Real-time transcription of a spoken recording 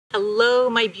Hello,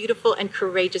 my beautiful and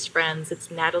courageous friends. It's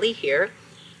Natalie here,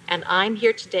 and I'm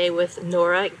here today with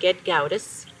Nora,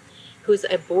 who's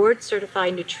a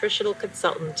board-certified nutritional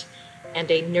consultant and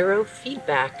a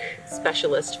neuro-feedback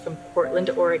specialist from Portland,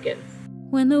 Oregon.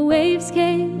 When the waves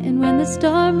came and when the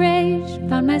storm raged,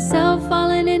 found myself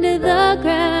falling into the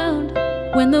ground.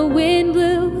 When the wind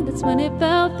blew, that's when it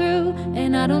fell through,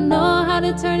 and I don't know how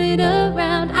to turn it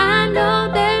around. I know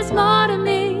there's more to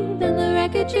me than the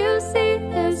record you see.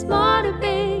 There's more to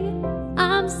be.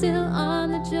 I'm still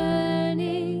on the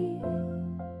journey.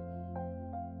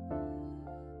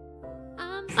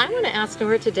 I want to ask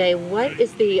Nora today, what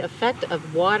is the effect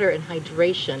of water and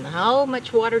hydration? How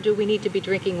much water do we need to be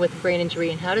drinking with brain injury,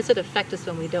 and how does it affect us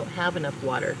when we don't have enough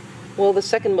water? Well, the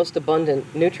second most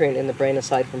abundant nutrient in the brain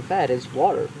aside from fat is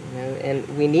water,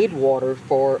 and we need water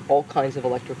for all kinds of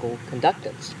electrical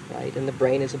conductance, right? And the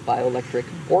brain is a bioelectric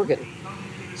organ.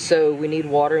 So we need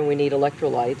water and we need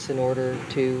electrolytes in order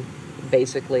to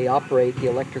basically operate the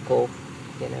electrical,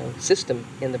 system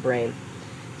in the brain.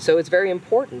 So it's very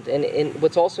important, and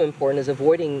what's also important is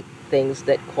avoiding things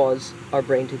that cause our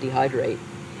brain to dehydrate.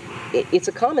 It's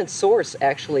a common source,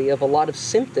 actually, of a lot of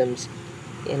symptoms.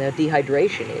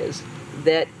 Dehydration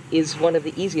is one of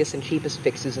the easiest and cheapest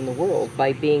fixes in the world.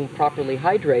 By being properly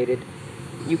hydrated,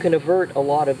 you can avert a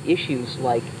lot of issues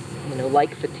like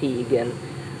fatigue and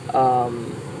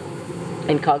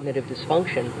cognitive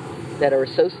dysfunction that are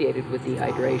associated with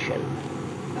dehydration.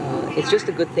 It's just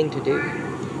a good thing to do.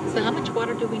 So how much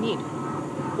water do we need?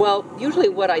 Well, usually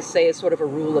what I say is sort of a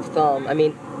rule of thumb. I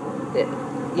mean,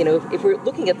 if we're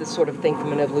looking at this sort of thing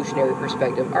from an evolutionary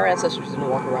perspective, our ancestors didn't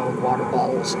walk around with water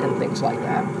bottles and things like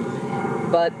that.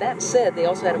 But that said, they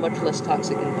also had a much less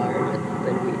toxic environment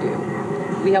than we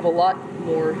do. We have a lot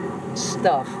more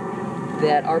stuff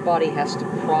that our body has to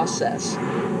process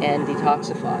and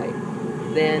detoxify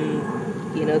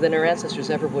than our ancestors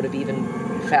ever would have even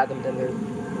fathomed in their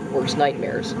worst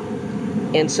nightmares.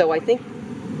 And so I think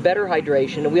better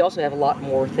hydration, and we also have a lot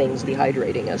more things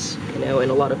dehydrating us, and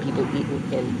a lot of people eat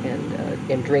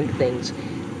and drink things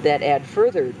that add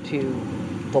further to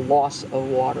the loss of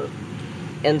water.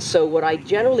 And so what I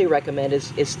generally recommend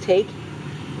is take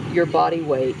your body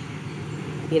weight,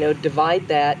 divide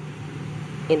that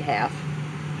in half,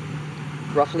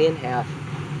 roughly in half,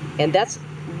 and that's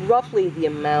roughly the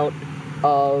amount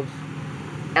of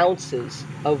ounces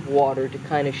of water to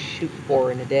kind of shoot for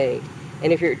in a day.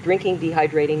 And if you're drinking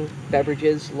dehydrating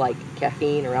beverages like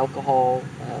caffeine or alcohol,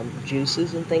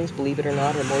 juices and things, believe it or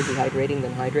not, are more dehydrating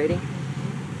than hydrating,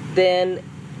 then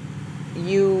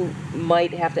you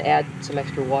might have to add some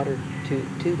extra water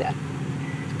to that.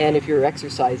 And if you're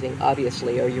exercising,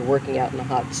 obviously, or you're working out in the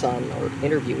hot sun, or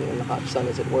interviewing in the hot sun,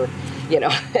 as it were,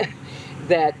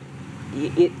 that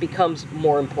it becomes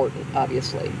more important,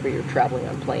 obviously, where you're traveling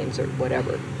on planes or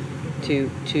whatever,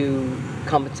 to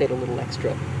compensate a little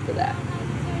extra for that.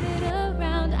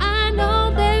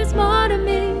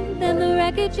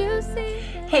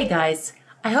 Hey guys,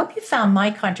 I hope you found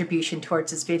my contribution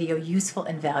towards this video useful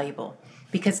and valuable,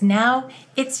 because now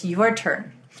it's your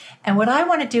turn. And what I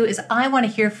want to do is I want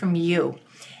to hear from you.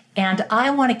 And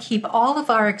I want to keep all of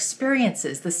our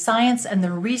experiences, the science and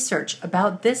the research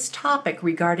about this topic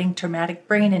regarding traumatic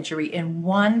brain injury in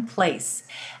one place.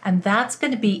 And that's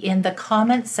going to be in the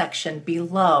comment section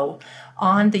below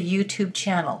on the YouTube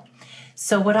channel.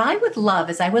 So what I would love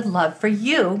is I would love for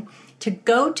you to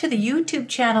go to the YouTube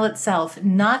channel itself,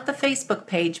 not the Facebook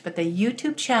page, but the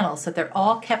YouTube channel, so they're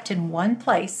all kept in one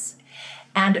place.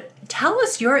 And tell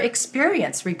us your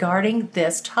experience regarding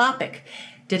this topic.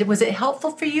 Was it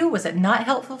helpful for you? Was it not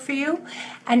helpful for you?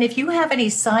 And if you have any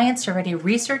science or any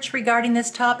research regarding this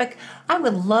topic, I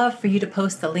would love for you to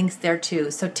post the links there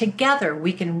too. So together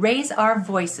we can raise our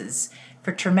voices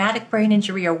for traumatic brain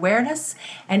injury awareness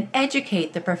and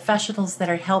educate the professionals that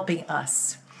are helping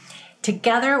us.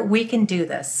 Together we can do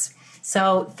this.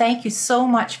 So thank you so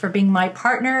much for being my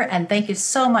partner, and thank you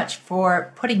so much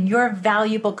for putting your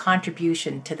valuable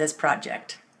contribution to this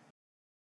project.